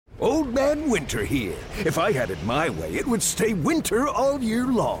Old Man Winter here. If I had it my way, it would stay winter all year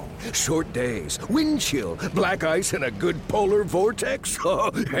long. Short days, wind chill, black ice, and a good polar vortex.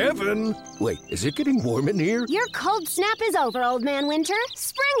 Oh, heaven! Wait, is it getting warm in here? Your cold snap is over, Old Man Winter.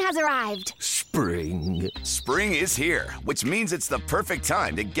 Spring has arrived. Spring. Spring is here, which means it's the perfect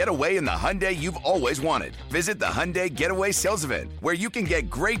time to get away in the Hyundai you've always wanted. Visit the Hyundai Getaway Sales Event, where you can get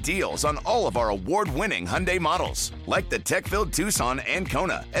great deals on all of our award-winning Hyundai models, like the tech-filled Tucson and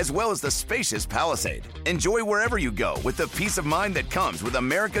Kona, as well as the spacious Palisade. Enjoy wherever you go with the peace of mind that comes with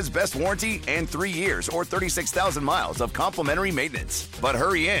America's best warranty and 3 years or 36,000 miles of complimentary maintenance. But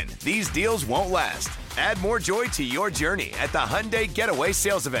hurry in, these deals won't last. Add more joy to your journey at the Hyundai Getaway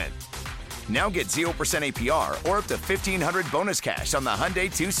Sales Event. Now get 0% APR or up to $1,500 bonus cash on the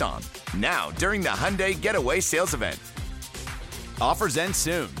Hyundai Tucson. Now, during the Hyundai Getaway Sales Event. Offers end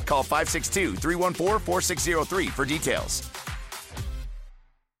soon. Call 562-314-4603 for details.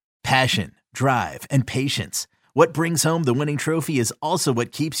 Passion, drive, and patience. What brings home the winning trophy is also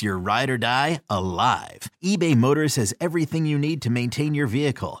what keeps your ride or die alive. eBay Motors has everything you need to maintain your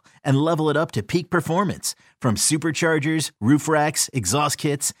vehicle and level it up to peak performance, from superchargers, roof racks, exhaust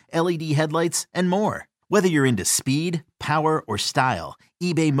kits, LED headlights, and more. Whether you're into speed, power, or style,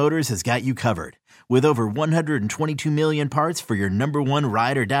 eBay Motors has got you covered. With over 122 million parts for your number one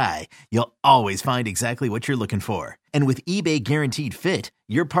ride or die, you'll always find exactly what you're looking for. And with eBay Guaranteed Fit,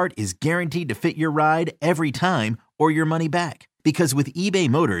 your part is guaranteed to fit your ride every time or your money back. Because with eBay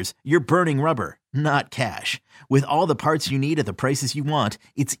Motors, you're burning rubber, not cash. With all the parts you need at the prices you want,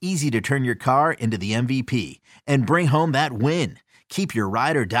 it's easy to turn your car into the MVP and bring home that win. Keep your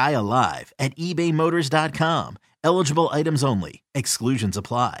ride or die alive at ebaymotors.com. Eligible items only. Exclusions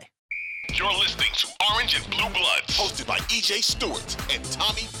apply. You're listening to Orange and Blue Bloods, hosted by EJ Stewart and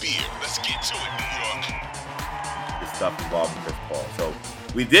Tommy Beer. Let's get to it, New York. This stuff involving Chris Paul. So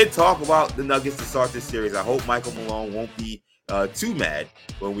we did talk about the Nuggets to start this series. I hope Michael Malone won't be too mad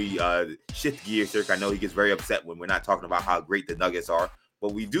when we shift gears here. I know he gets very upset when we're not talking about how great the Nuggets are,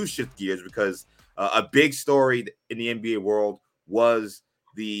 but we do shift gears because a big story in the NBA world was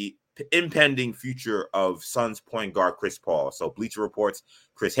the impending future of Suns point guard Chris Paul. So Bleacher Report's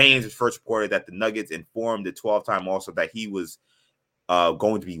Chris Haynes first reported that the Nuggets informed the 12-time All-Star that he was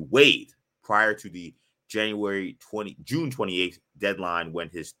going to be waived prior to the June 28th deadline, when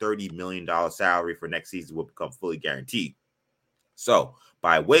his $30 million salary for next season will become fully guaranteed. So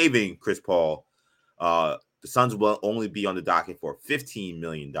by waiving Chris Paul, the Suns will only be on the docket for $15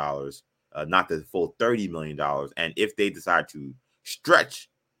 million, not the full $30 million. And if they decide to stretch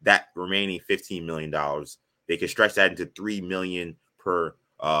that remaining $15 million, they can stretch that into $3 million per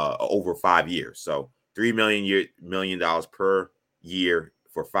over 5 years. So $3 million per year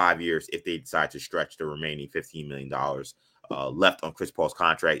for 5 years if they decide to stretch the remaining $15 million left on Chris Paul's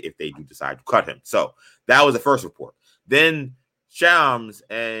contract if they do decide to cut him. So that was the first report. Then Shams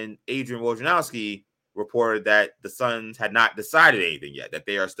and Adrian Wojnarowski reported that the Suns had not decided anything yet, that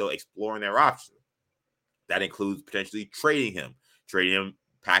they are still exploring their options. That includes potentially trading him,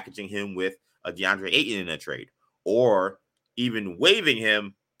 packaging him with a DeAndre Ayton in a trade, or even waiving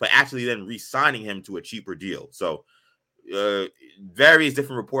him, but actually then re-signing him to a cheaper deal. So various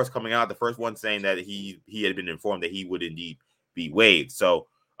different reports coming out. The first one saying that he had been informed that he would indeed be waived. So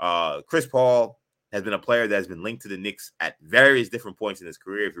Chris Paul has been a player that has been linked to the Knicks at various different points in his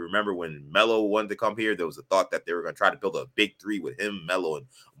career. If you remember when Melo wanted to come here, there was a thought that they were going to try to build a big three with him, Melo, and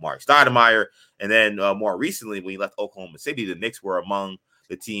Mark Stoudemire. And then more recently, when he left Oklahoma City, the Knicks were among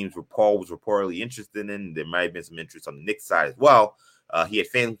the teams where Paul was reportedly interested in. There might have been some interest on the Knicks side as well. He had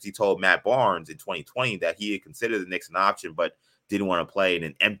famously told Matt Barnes in 2020 that he had considered the Knicks an option, but didn't want to play in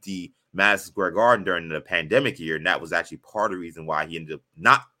an empty Madison Square Garden during the pandemic year. And that was actually part of the reason why he ended up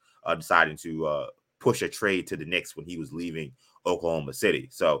not deciding to push a trade to the Knicks when he was leaving Oklahoma City.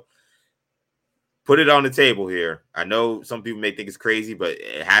 So put it on the table here. I know some people may think it's crazy, but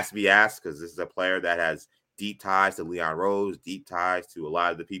it has to be asked because this is a player that has deep ties to Leon Rose, deep ties to a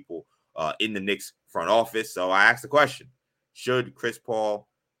lot of the people in the Knicks front office. So I asked the question, should Chris Paul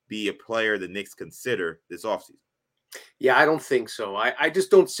be a player the Knicks consider this offseason? Yeah, I don't think so. I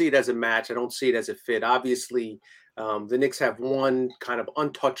just don't see it as a match. I don't see it as a fit. Obviously, the Knicks have one kind of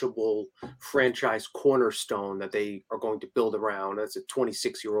untouchable franchise cornerstone that they are going to build around. That's a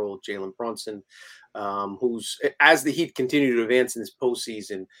 26-year-old Jalen Brunson, who's, as the Heat continue to advance in this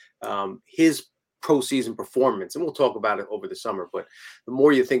postseason, his postseason performance, and we'll talk about it over the summer, but the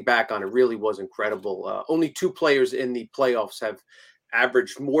more you think back on it, really was incredible. Only two players in the playoffs have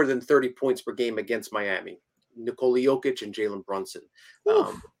averaged more than 30 points per game against Miami, Nikola Jokic and Jalen Brunson.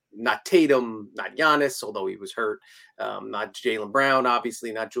 Not Tatum, not Giannis, although he was hurt. Not Jaylen Brown,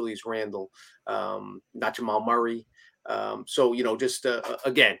 obviously, not Julius Randle, not Jamal Murray. So, just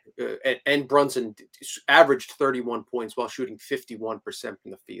again, and Brunson averaged 31 points while shooting 51%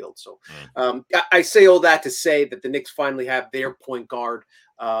 from the field. So I say all that to say that the Knicks finally have their point guard.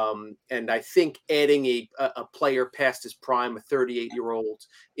 And I think adding a player past his prime, a 38-year-old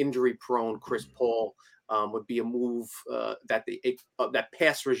injury-prone Chris Paul, would be a move that that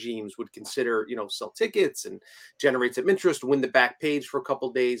past regimes would consider, sell tickets and generate some interest, win the back page for a couple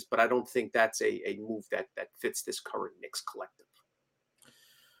of days. But I don't think that's a move that fits this current Knicks collective.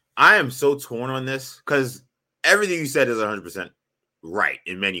 I am so torn on this because everything you said is 100% right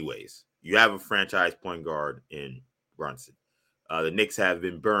in many ways. You have a franchise point guard in Brunson. The Knicks have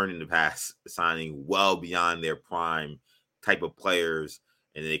been burned in the past, signing well beyond their prime type of players,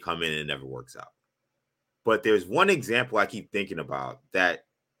 and they come in and it never works out. But there's one example I keep thinking about that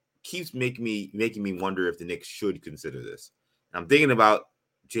keeps making me wonder if the Knicks should consider this. I'm thinking about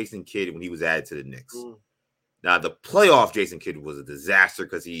Jason Kidd when he was added to the Knicks. Now, the playoff Jason Kidd was a disaster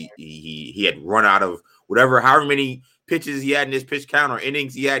because he had run out of however many pitches he had in his pitch count or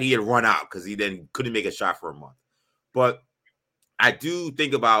innings he had run out because he then couldn't make a shot for a month. But I do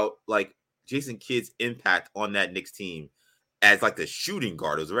think about like Jason Kidd's impact on that Knicks team as like the shooting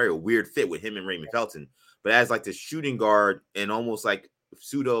guard. It was a very weird fit with him and Raymond Felton, but as like the shooting guard and almost like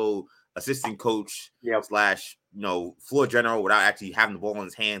pseudo assistant coach slash floor general without actually having the ball in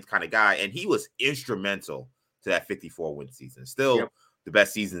his hands kind of guy. And he was instrumental to that 54 win season. Still the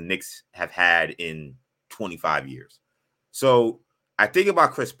best season the Knicks have had in 25 years. So I think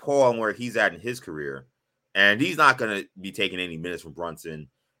about Chris Paul and where he's at in his career. And he's not going to be taking any minutes from Brunson.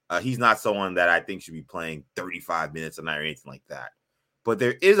 He's not someone that I think should be playing 35 minutes a night or anything like that. But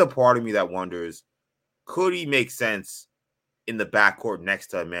there is a part of me that wonders, could he make sense in the backcourt next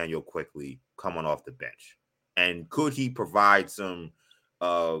to Emmanuel Quickly coming off the bench? And could he provide some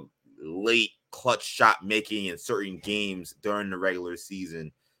late clutch shot making in certain games during the regular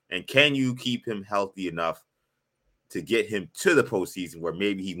season? And can you keep him healthy enough to get him to the postseason where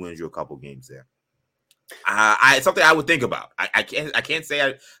maybe he wins you a couple games there? It's something I would think about. I can't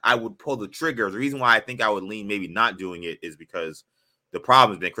say I would pull the trigger. The reason why I think I would lean maybe not doing it is because the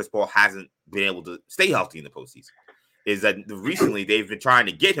problem has been Chris Paul hasn't been able to stay healthy in the postseason. Is that recently they've been trying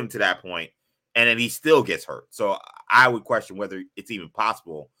to get him to that point, and then he still gets hurt. So I would question whether it's even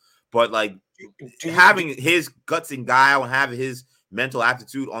possible. But like having his guts and guile and having his mental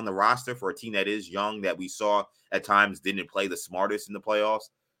aptitude on the roster for a team that is young, that we saw at times didn't play the smartest in the playoffs,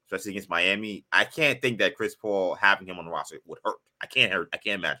 especially against Miami, I can't think that Chris Paul having him on the roster would hurt. I can't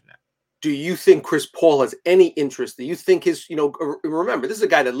imagine that. Do you think Chris Paul has any interest? Do you think his, remember, this is a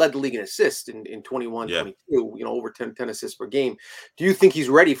guy that led the league in assists in 21, 22, over 10 assists per game. Do you think he's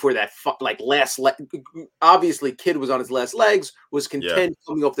ready for that, last leg? Obviously, Kidd was on his last legs, was content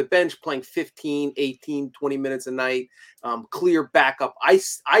coming off the bench, playing 15, 18, 20 minutes a night, clear backup.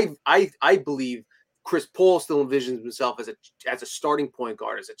 I believe Chris Paul still envisions himself as a starting point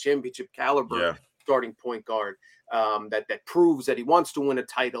guard, as a championship caliber starting point guard. That proves that he wants to win a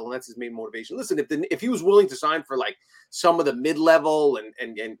title, and that's his main motivation. Listen, if he was willing to sign for like some of the mid-level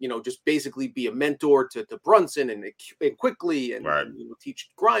and just basically be a mentor to Brunson and Quickly and teach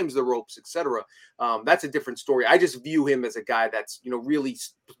Grimes the ropes, etc., that's a different story. I just view him as a guy that's really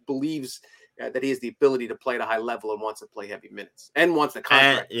believes that he has the ability to play at a high level and wants to play heavy minutes and wants the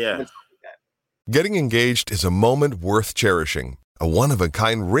contract. Getting engaged is a moment worth cherishing. A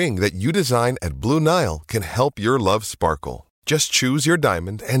one-of-a-kind ring that you design at Blue Nile can help your love sparkle. Just choose your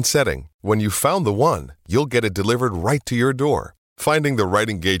diamond and setting. When you've found the one, you'll get it delivered right to your door. Finding the right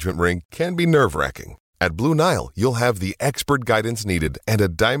engagement ring can be nerve-wracking. At Blue Nile, you'll have the expert guidance needed and a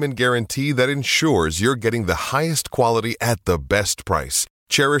diamond guarantee that ensures you're getting the highest quality at the best price.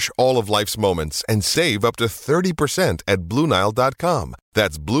 Cherish all of life's moments and save up to 30% at BlueNile.com.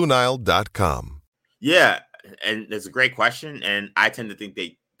 That's BlueNile.com. Yeah. And it's a great question, and I tend to think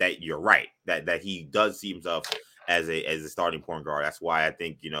that you're right, that he does see himself as a starting point guard. That's why I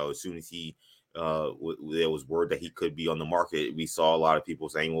think as soon as he there was word that he could be on the market, we saw a lot of people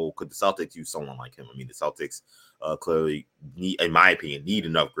saying, "Well, could the Celtics use someone like him?" I mean, the Celtics clearly need, in my opinion, need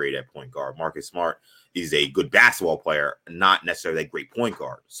an upgrade at point guard. Marcus Smart is a good basketball player, not necessarily a great point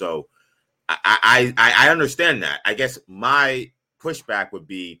guard. So I understand that. I guess my pushback would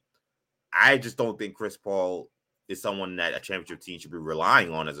be, I just don't think Chris Paul is someone that a championship team should be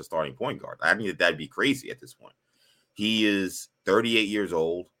relying on as a starting point guard. I think that'd be crazy at this point. He is 38 years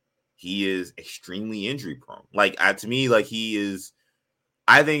old. He is extremely injury prone. To me, he is.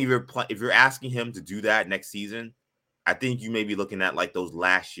 I think if you're asking him to do that next season, I think you may be looking at like those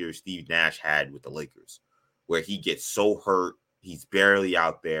last years Steve Nash had with the Lakers, where he gets so hurt, he's barely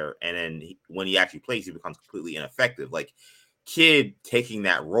out there, and then when he actually plays, he becomes completely ineffective. Like Kidd taking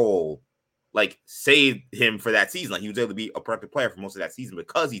that role, like saved him for that season. Like he was able to be a productive player for most of that season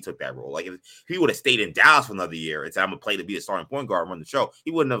because he took that role. Like if he would have stayed in Dallas for another year and said, "I'm gonna play to be a starting point guard and run the show,"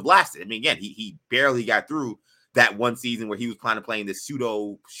 he wouldn't have lasted. I mean, again, he barely got through that one season where he was kind of playing this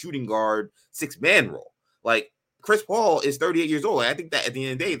pseudo shooting guard 6-man role. Like Chris Paul is 38 years old. And I think that at the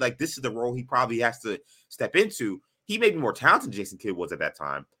end of the day, like this is the role he probably has to step into. He may be more talented than Jason Kidd was at that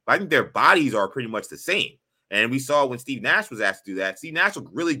time, but I think their bodies are pretty much the same. And we saw when Steve Nash was asked to do that, Steve Nash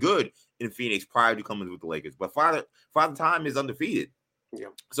looked really good in Phoenix prior to coming with the Lakers. But Father Time is undefeated. Yeah.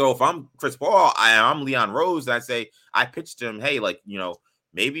 So if I'm Chris Paul, I'm Leon Rose, and I say, I pitched him, hey, like,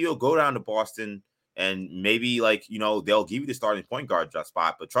 maybe you'll go down to Boston and maybe like, they'll give you the starting point guard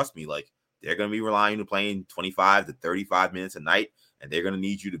spot. But trust me, like they're going to be relying on playing 25 to 35 minutes a night. And they're going to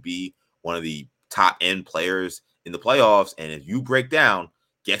need you to be one of the top end players in the playoffs. And if you break down,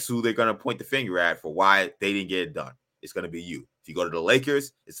 guess who they're going to point the finger at for why they didn't get it done? It's going to be you. If you go to the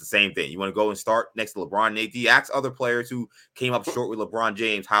Lakers, it's the same thing. You want to go and start next to LeBron and AD, ask other players who came up short with LeBron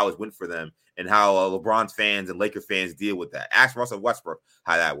James how it went for them and how LeBron's fans and Laker fans deal with that. Ask Russell Westbrook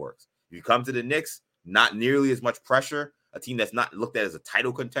how that works. If you come to the Knicks, not nearly as much pressure, a team that's not looked at as a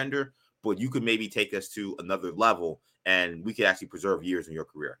title contender, but you could maybe take us to another level and we could actually preserve years in your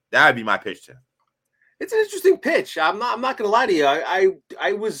career. That would be my pitch to him. It's an interesting pitch. I'm not going to lie to you.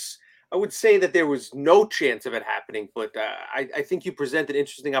 I would say that there was no chance of it happening, but I think you present an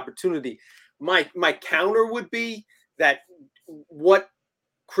interesting opportunity. My counter would be that what's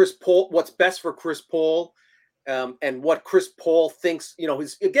best for Chris Paul, and what Chris Paul thinks,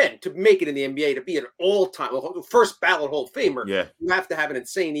 is again to make it in the NBA, to be an all-time first ballot Hall of Famer. Yeah. You have to have an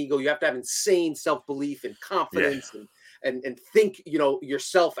insane ego. You have to have insane self-belief and confidence. Yeah. And think,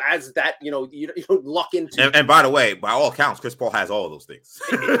 yourself as that, you don't luck into. And by the way, by all accounts, Chris Paul has all of those things.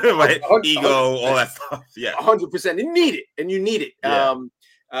 Right? Ego, all that stuff. Yeah. 100%. You need it. Yeah.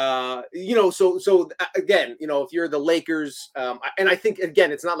 So again, if you're the Lakers, and I think,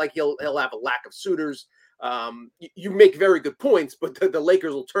 again, it's not like he'll have a lack of suitors. You make very good points, but the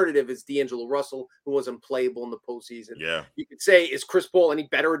Lakers' alternative is D'Angelo Russell, who was unplayable in the postseason. Yeah, you could say, is Chris Paul any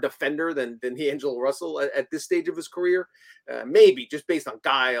better a defender than D'Angelo Russell at this stage of his career? Maybe, just based on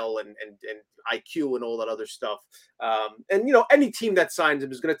guile and IQ and all that other stuff. And any team that signs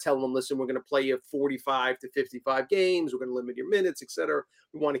him is going to tell him, listen, we're going to play you 45 to 55 games. We're going to limit your minutes, etc.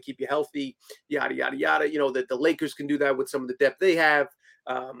 We want to keep you healthy, yada yada yada. That the Lakers can do that with some of the depth they have.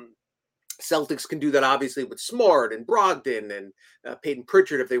 Celtics can do that, obviously, with Smart and Brogdon and Peyton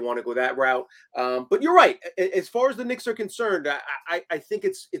Pritchard if they want to go that route. But you're right. As far as the Knicks are concerned, I think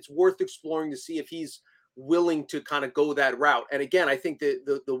it's worth exploring to see if he's willing to kind of go that route. And again, I think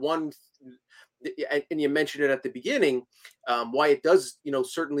the one, and you mentioned it at the beginning, why it does,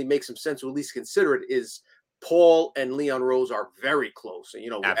 certainly make some sense to at least consider it is Paul and Leon Rose are very close.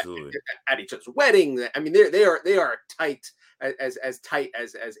 Absolutely. At each other's wedding. I mean, they are tight. As tight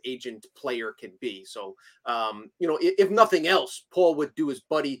as agent player can be. So, if nothing else, Paul would do his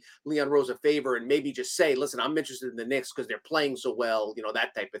buddy Leon Rose a favor and maybe just say, listen, I'm interested in the Knicks because they're playing so well,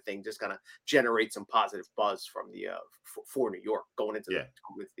 that type of thing, just kind of generate some positive buzz from the for New York going into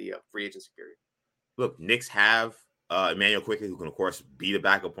the free agency period. Look, Knicks have Emmanuel Quickly, who can, of course, be the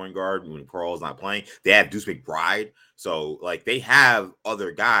backup point guard when Carl's not playing. They have Deuce McBride. So, like, they have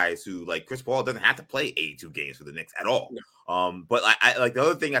other guys who, like, Chris Paul doesn't have to play 82 games for the Knicks at all. Yeah. But I like the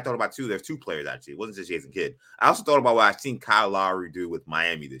other thing I thought about, too, there's two players, actually. It wasn't just Jason Kidd. I also thought about what I've seen Kyle Lowry do with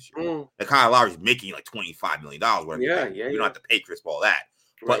Miami this year. Like, Kyle Lowry's making, like, $25 million. You don't have to pay Chris Paul that.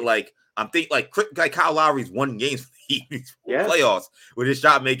 Right. But, like, I'm thinking, like Kyle Lowry's won games for the playoffs with his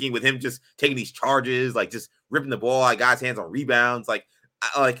shot making, with him just taking these charges, like, just ripping the ball out of guys' hands on rebounds.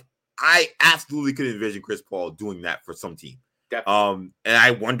 I absolutely could envision Chris Paul doing that for some team. Definitely. And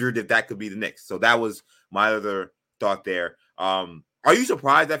I wondered if that could be the Knicks. So that was my other thought there. Are you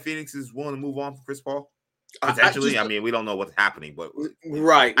surprised that Phoenix is willing to move on from Chris Paul? Potentially. I mean, we don't know what's happening, but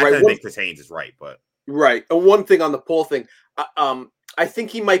right. I think Chris Haynes is right, but right. And one thing on the Paul thing, I think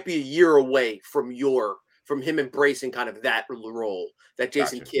he might be a year away from him embracing kind of that role, that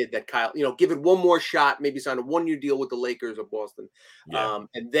Jason Kidd, that Kyle, give it one more shot, maybe sign a 1-year deal with the Lakers or Boston. Yeah.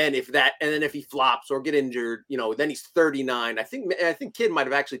 And then if he flops or get injured, then he's 39. I think Kidd might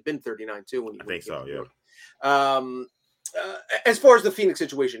have actually been 39 too. I think so. Yeah. As far as the Phoenix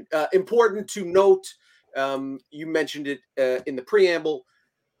situation, important to note, you mentioned it in the preamble.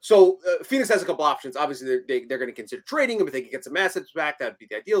 So Phoenix has a couple options. Obviously, they're going to consider trading him if they can get some assets back. That would be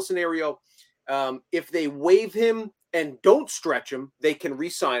the ideal scenario. If they waive him, and don't stretch him, they can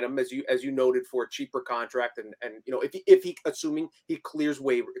re-sign him as you noted for a cheaper contract, and if he assuming he clears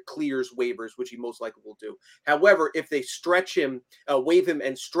waivers, which he most likely will do. However, if they stretch him, waive him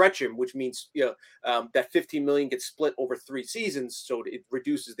and stretch him, which means that $15 million gets split over 3 seasons, so it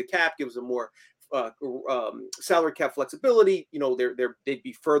reduces the cap, gives them more salary cap flexibility. They'd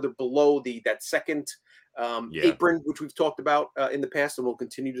be further below that second apron, which we've talked about in the past, and we'll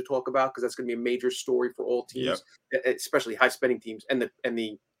continue to talk about, because that's going to be a major story for all teams, especially high spending teams. And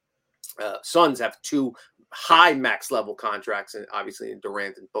the Suns have 2 high max level contracts, and obviously in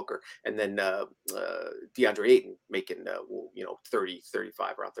Durant and Booker, and then DeAndre Ayton making 30,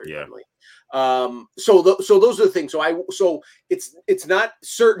 35, around 35 million. So those are the things. So it's not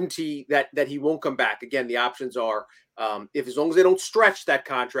certainty that he won't come back. Again, the options are, if as long as they don't stretch that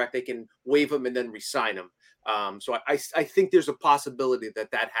contract, they can waive him and then re-sign him. So I think there's a possibility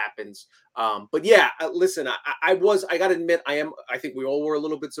that happens. But yeah, listen, I got to admit, I think we all were a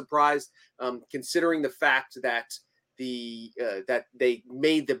little bit surprised, considering the fact that that they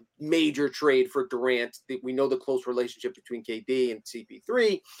made the major trade for Durant. We know the close relationship between KD and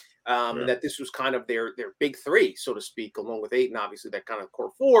CP3. And that this was kind of their big 3, so to speak, along with Ayton, obviously that kind of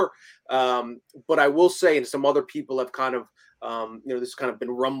core 4. But I will say, and some other people have kind of, this has kind of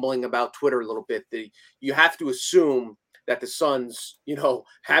been rumbling about Twitter a little bit, you have to assume that the Suns,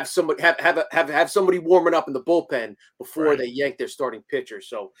 have somebody warming up in the bullpen before they yank their starting pitcher.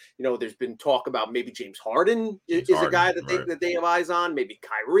 So, there's been talk about maybe James Harden is a guy that they have eyes on, maybe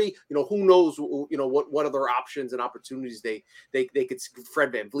Kyrie. Who knows? What other options and opportunities they could.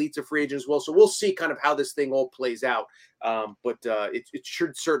 Fred VanVleet's a free agent as well. So we'll see kind of how this thing all plays out. But it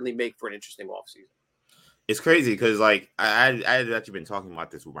should certainly make for an interesting offseason. It's crazy because, like, I had actually been talking about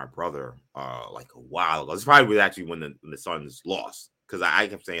this with my brother like a while ago. This probably was actually when the Suns lost, because I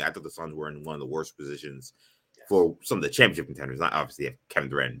kept saying I thought the Suns were in one of the worst positions for some of the championship contenders. Not obviously have Kevin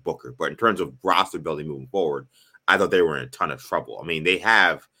Durant and Booker, but in terms of roster building moving forward, I thought they were in a ton of trouble. I mean, they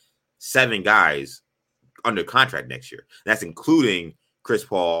have 7 guys under contract next year. That's including Chris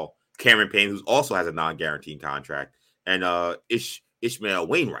Paul, Cameron Payne, who also has a non-guaranteed contract, and Ishmael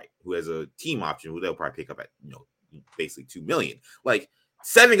Wainwright, who has a team option, who they'll probably pick up at basically $2 million. Like,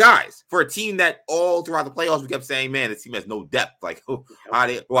 7 guys for a team that all throughout the playoffs we kept saying, man, this team has no depth. Like, how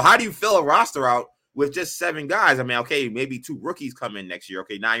do you fill a roster out with just 7 guys? I mean, okay, maybe 2 rookies come in next year.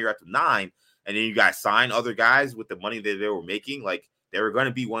 Okay, now you're up to 9, and then you guys sign other guys with the money that they were making. Like, they were going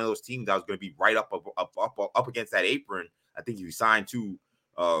to be one of those teams that was going to be right up against that apron. I think if you sign 2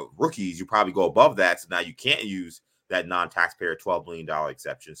 rookies, you probably go above that. So now you can't use that non-taxpayer $12 million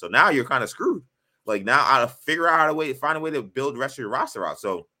exception. So now you're kind of screwed. Like, now I gotta figure out find a way to build the rest of your roster out.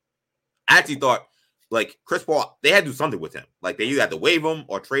 So I actually thought, like, Chris Paul, they had to do something with him. Like, they either had to waive him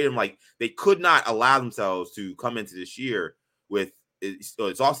or trade him. Like, they could not allow themselves to come into this year with it's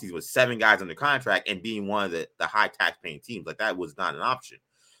offseason with 7 guys under contract and being one of the high tax paying teams. Like, that was not an option.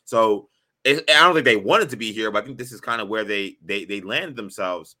 So I don't think they wanted to be here, but I think this is kind of where they landed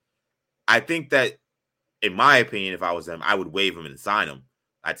themselves. I think that, in my opinion, if I was them, I would waive him and sign him.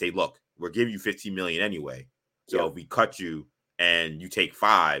 I'd say, look, we're giving you $15 million anyway. So if we cut you and you take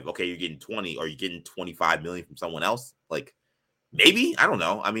 5, okay, you're getting 20, or you're getting $25 million from someone else. Like, maybe, I don't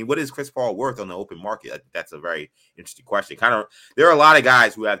know. I mean, what is Chris Paul worth on the open market? That's a very interesting question. There are a lot of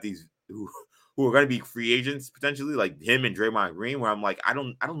guys who have these who are going to be free agents potentially, like him and Draymond Green, where I'm like, I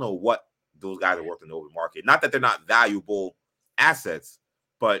don't know what those guys are worth in the open market. Not that they're not valuable assets,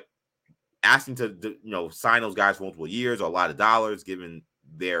 but asking to sign those guys for multiple years or a lot of dollars, given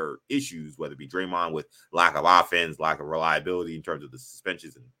their issues, whether it be Draymond with lack of offense, lack of reliability in terms of the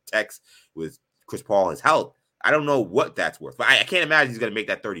suspensions and techs, with Chris Paul, his health. I don't know what that's worth, but I can't imagine he's going to make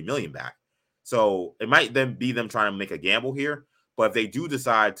that $30 million back. So it might then be them trying to make a gamble here. But if they do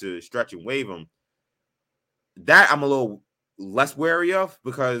decide to stretch and waive him, that I'm a little less wary of,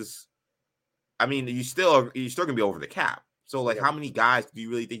 because I mean, you're still going to be over the cap. So, like, how many guys do you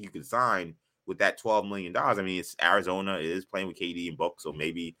really think you could sign with that $12 million? I mean, it's Arizona. It is playing with KD and Book, so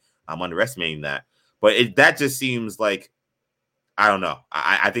maybe I'm underestimating that. But that just seems like, I don't know.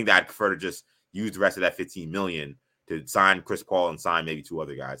 I think that I'd prefer to just use the rest of that $15 million to sign Chris Paul and sign maybe 2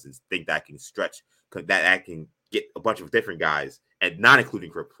 other guys, and think that can stretch, that can get a bunch of different guys, and not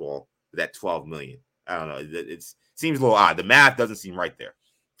including Chris Paul, with that $12 million. I don't know. It seems a little odd. The math doesn't seem right there.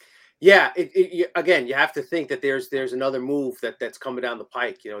 Yeah, again, you have to think that there's another move that's coming down the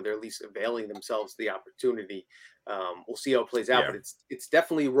pike. They're at least availing themselves the opportunity. We'll see how it plays out, but it's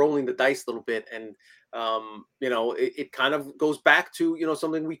definitely rolling the dice a little bit. And It kind of goes back to,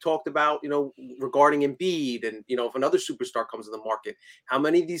 something we talked about, regarding Embiid and, if another superstar comes in the market, how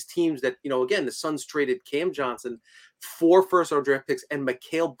many of these teams that, again, the Suns traded Cam Johnson, 4 first-round draft picks, and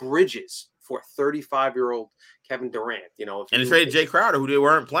Mikal Bridges for 35-year-old Kevin Durant, and they traded Jay Crowder, who they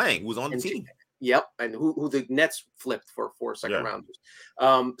weren't playing, who was on the team. Yep, and who the Nets flipped for 4 second rounders.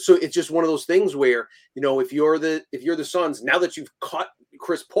 So it's just one of those things where, if you're the Suns, now that you've cut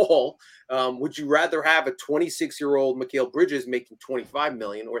Chris Paul, would you rather have a 26-year-old Mikal Bridges making $25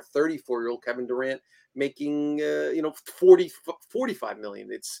 million or 34-year-old Kevin Durant making 45 million?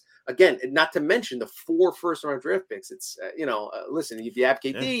 It's, again, not to mention the 4 first-round draft picks. It's listen, if you have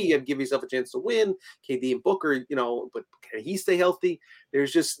KD, you give yourself a chance to win. KD and Booker, but can he stay healthy?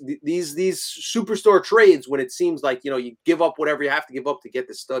 There's just these superstar trades when it seems like you give up whatever you have to give up to get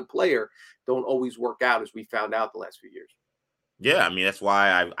the stud player, don't always work out, as we found out the last few years. Yeah, I mean, that's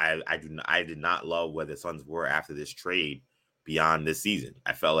why I did not love where the Suns were after this trade beyond this season.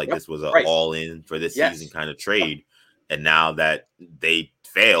 I felt like this was an all in for this season kind of trade. And now that they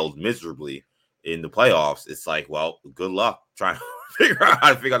failed miserably in the playoffs, it's like, well, good luck trying to figure out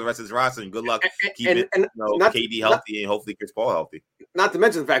how to figure out the rest of this roster, and good luck keeping KD healthy and hopefully Chris Paul healthy. Not to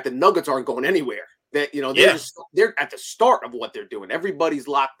mention the fact that Nuggets aren't going anywhere. That they're at the start of what they're doing. Everybody's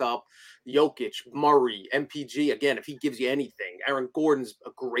locked up. Jokic, Murray, MPG. Again, if he gives you anything, Aaron Gordon's a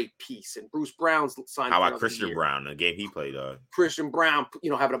great piece, and Bruce Brown's signed. How about Christian Brown? The game he played. Christian Brown,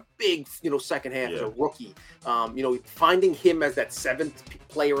 having a big, second half as a rookie. Finding him as that 7th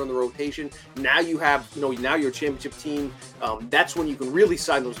player in the rotation. Now you have, now you're a championship team. That's when you can really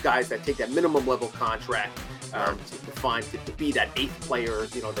sign those guys that take that minimum level contract. To be that 8th player,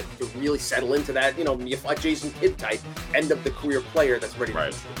 that to really settle into that, a Jason Kidd type end of the career player that's ready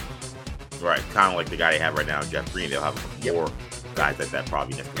to Right, kind of like the guy they have right now, Jeff Green. They'll have more guys like that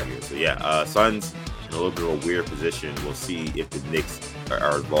probably next year. So Suns in a little bit of a weird position. We'll see if the Knicks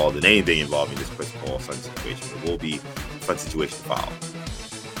are involved in anything involving this Chris Paul Suns situation. It will be a fun situation to follow.